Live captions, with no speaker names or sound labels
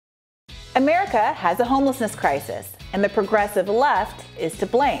America has a homelessness crisis, and the progressive left is to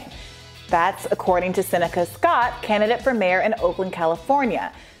blame. That's according to Seneca Scott, candidate for mayor in Oakland,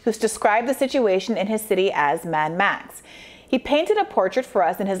 California, who's described the situation in his city as Mad Max. He painted a portrait for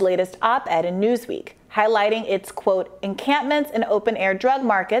us in his latest op-ed in Newsweek, highlighting its, quote, encampments and open-air drug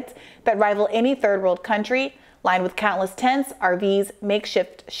markets that rival any third-world country, lined with countless tents, RVs,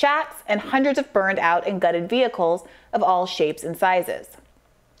 makeshift shacks, and hundreds of burned out and gutted vehicles of all shapes and sizes.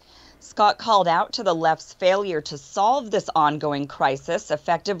 Scott called out to the left's failure to solve this ongoing crisis,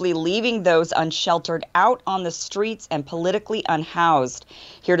 effectively leaving those unsheltered out on the streets and politically unhoused.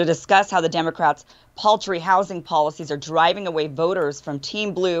 Here to discuss how the Democrats' paltry housing policies are driving away voters from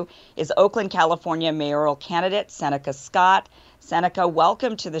Team Blue is Oakland, California mayoral candidate Seneca Scott. Seneca,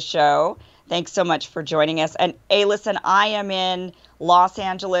 welcome to the show. Thanks so much for joining us. And hey, listen, I am in Los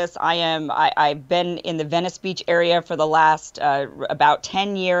Angeles. I've been in the Venice Beach area for the last about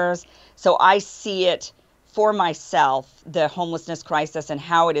 10 years. So I see it for myself, the homelessness crisis and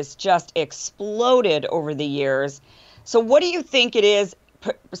how it has just exploded over the years. So what do you think it is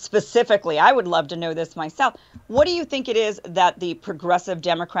specifically? I would love to know this myself. What do you think it is that the progressive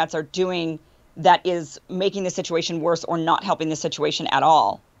Democrats are doing that is making the situation worse or not helping the situation at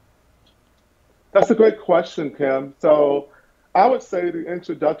all? That's a great question, Kim. So I would say the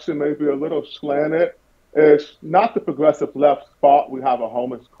introduction may be a little slanted. It's not the progressive left's fault we have a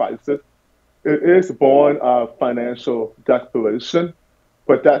homeless crisis. It is born of financial desperation,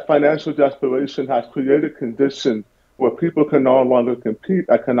 but that financial desperation has created conditions where people can no longer compete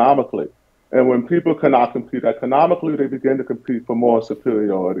economically. And when people cannot compete economically, they begin to compete for moral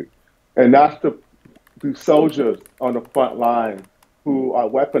superiority. And that's the soldiers on the front line who are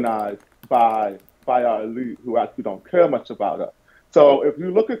weaponized by our elite who actually don't care much about us. So if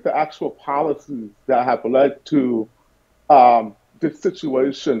you look at the actual policies that have led to this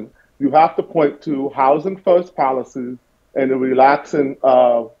situation, you have to point to housing first policies and the relaxing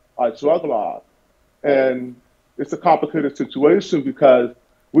of our drug laws. And it's a complicated situation because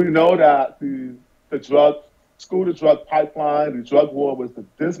we know that the school-to-drug pipeline, the drug war was a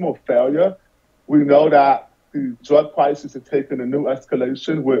dismal failure. We know that the drug prices have taken a new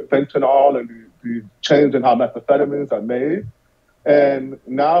escalation with fentanyl and the change in how methamphetamines are made. And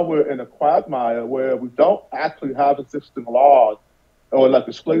now we're in a quagmire where we don't actually have existing laws or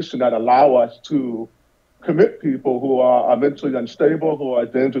legislation that allow us to commit people who are mentally unstable, who are a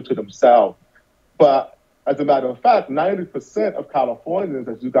danger to themselves. But as a matter of fact, 90% of Californians,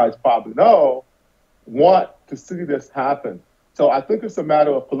 as you guys probably know, want to see this happen. So I think it's a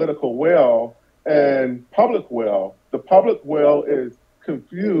matter of political will and public will. The public will is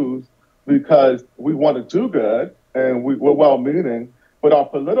confused because we want to do good and we're well-meaning, but our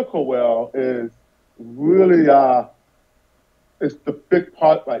political will is really is the big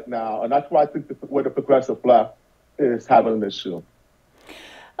part right now, and that's why I think where the progressive left is having an issue.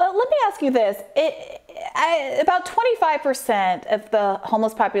 Let me ask you this. About 25% of the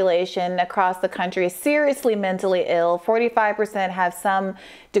homeless population across the country is seriously mentally ill. 45% have some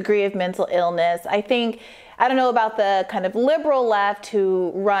degree of mental illness. I don't know about the kind of liberal left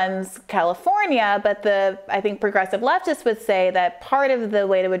who runs California, but I think progressive leftists would say that part of the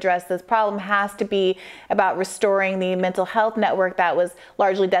way to address this problem has to be about restoring the mental health network that was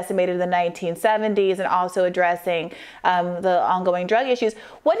largely decimated in the 1970s and also addressing the ongoing drug issues.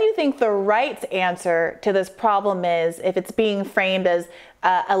 What do you think the right's answer to this problem is if it's being framed as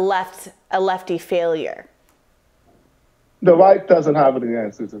a lefty failure? The right doesn't have any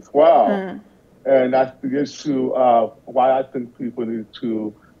answers as well. And that's the issue of why I think people need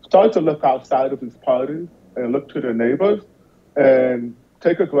to start to look outside of these parties and look to their neighbors and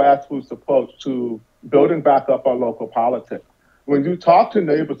take a grassroots approach to building back up our local politics. When you talk to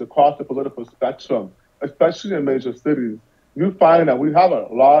neighbors across the political spectrum, especially in major cities, you find that we have a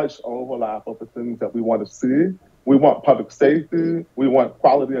large overlap of the things that we want to see. We want public safety. We want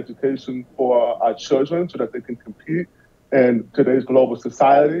quality education for our children so that they can compete in today's global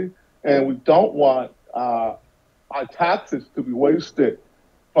society. And we don't want our taxes to be wasted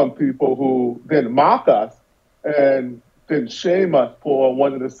from people who then mock us and then shame us for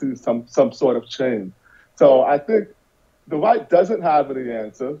wanting to see some sort of change. So I think the right doesn't have any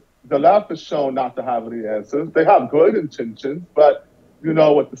answers. The left has shown not to have any answers. They have good intentions, but you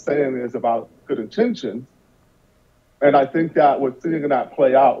know what the saying is about good intentions. And I think that we're seeing that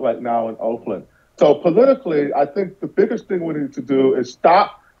play out right now in Oakland. So politically, I think the biggest thing we need to do is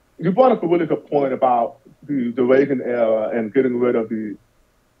stop. You brought up a really good point about the Reagan era and getting rid of the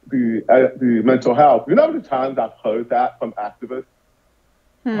mental health. You know how many times I've heard that from activists?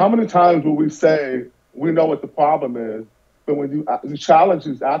 How many times will we say, we know what the problem is, But when you challenge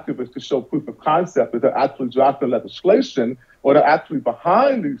these activists to show proof of concept that they're actually drafting legislation or they're actually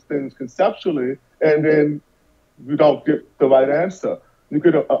behind these things conceptually, and then you don't get the right answer. You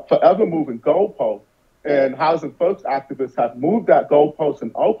get a forever moving goalpost. And Housing First activists have moved that goalpost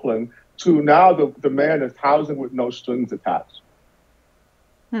in Oakland to now the demand is housing with no strings attached.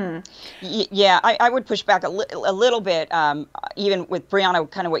 Yeah, I would push back a little bit, even with Brianna,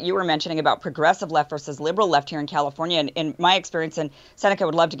 kind of what you were mentioning about progressive left versus liberal left here in California. And in my experience, and Seneca,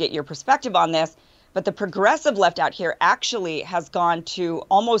 would love to get your perspective on this, but the progressive left out here actually has gone to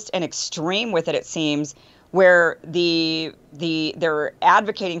almost an extreme with it, it seems, where they're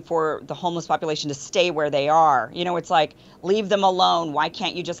advocating for the homeless population to stay where they are. You know, it's like, leave them alone. Why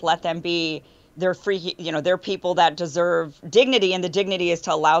can't you just let them be? They're free, you know, they're people that deserve dignity, and the dignity is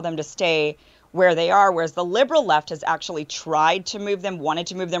to allow them to stay where they are. Whereas the liberal left has actually tried to move them, wanted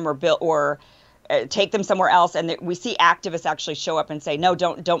to move them, or take them somewhere else. And we see activists actually show up and say, no,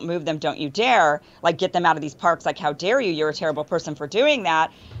 don't move them, don't you dare, like get them out of these parks, like how dare you, you're a terrible person for doing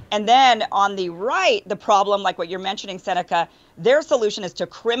that. And then on the right, the problem, like what you're mentioning, Seneca, their solution is to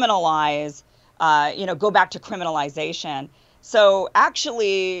criminalize, go back to criminalization. So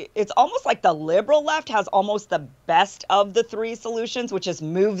actually, it's almost like the liberal left has almost the best of the three solutions, which is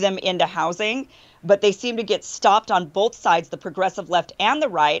move them into housing. But they seem to get stopped on both sides, the progressive left and the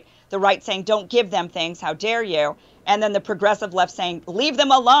right saying, don't give them things, how dare you? And then the progressive left saying, leave them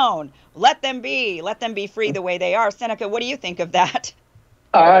alone, let them be free the way they are. Seneca, what do you think of that?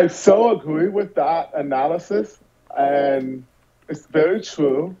 I so agree with that analysis, and it's very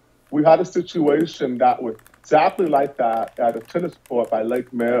true. We had a situation that was exactly like that at a tennis court by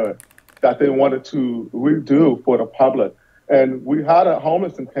Lake Merritt that they wanted to redo for the public. And we had a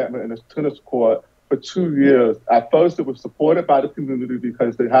homeless encampment in this tennis court for 2 years. At first, it was supported by the community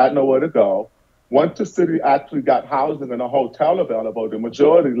because they had nowhere to go. Once the city actually got housing and a hotel available, the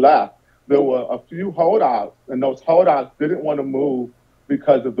majority left. There were a few holdouts, and those holdouts didn't want to move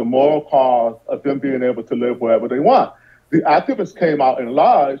because of the moral cause of them being able to live wherever they want. The activists came out in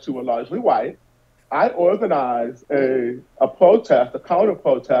large, who were largely white. I organized a protest, a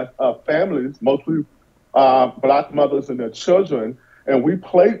counter-protest of families, mostly Black mothers and their children, and we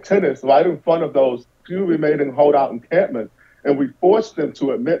played tennis right in front of those few remaining holdout encampments, and we forced them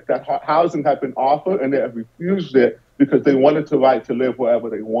to admit that housing had been offered and they had refused it because they wanted the right to live wherever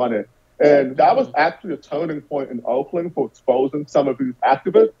they wanted. And that was actually a turning point in Oakland for exposing some of these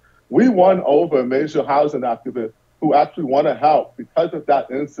activists. We won over major housing activists who actually want to help because of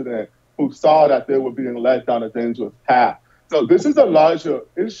that incident, who saw that they were being led down a dangerous path. So this is a larger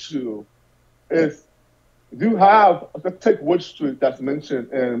issue. Is you have, let's take Wood Street that's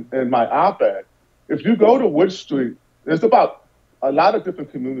mentioned in my op-ed. If you go to Wood Street, there's about a lot of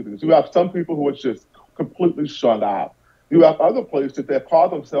different communities. You have some people who are just completely shut out. You have other places that call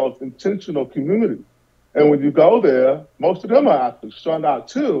themselves intentional communities. And when you go there, most of them are actually shut out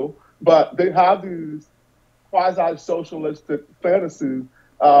too, but they have these quasi-socialistic fantasies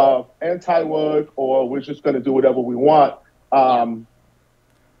of anti-work, or we're just going to do whatever we want. But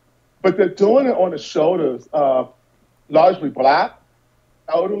they're doing it on the shoulders of largely Black,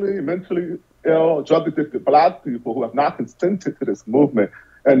 elderly, mentally ill, drug-addicted Black people who have not consented to this movement.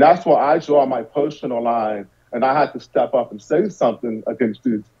 And that's where I draw my personal line. And I had to step up and say something against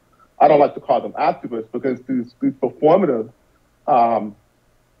these, I don't like to call them activists, but against these performative, activists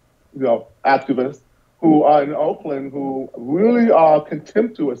who are in Oakland, who really are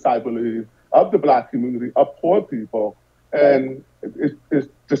contemptuous, I believe, of the Black community, of poor people. And it's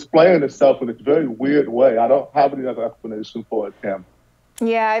displaying itself in a very weird way. I don't have any other explanation for it, Kim.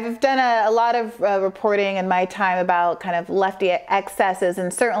 Yeah, I've done a lot of reporting in my time about kind of lefty excesses,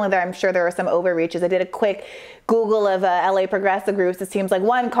 and certainly I'm sure there are some overreaches. I did a quick Google of LA progressive groups. It seems like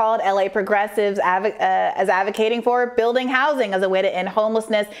one called LA Progressives as advocating for building housing as a way to end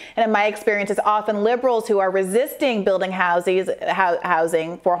homelessness. And in my experience, it's often liberals who are resisting building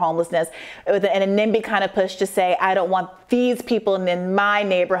housing for homelessness, and a NIMBY kind of push to say, I don't want these people in my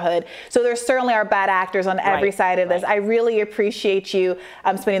neighborhood. So there certainly are bad actors on every side of this. I really appreciate you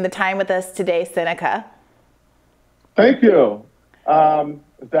spending the time with us today, Seneca. Thank you.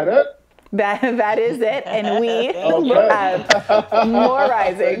 Is that it? That is it, and we have more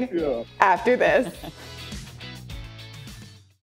rising after this.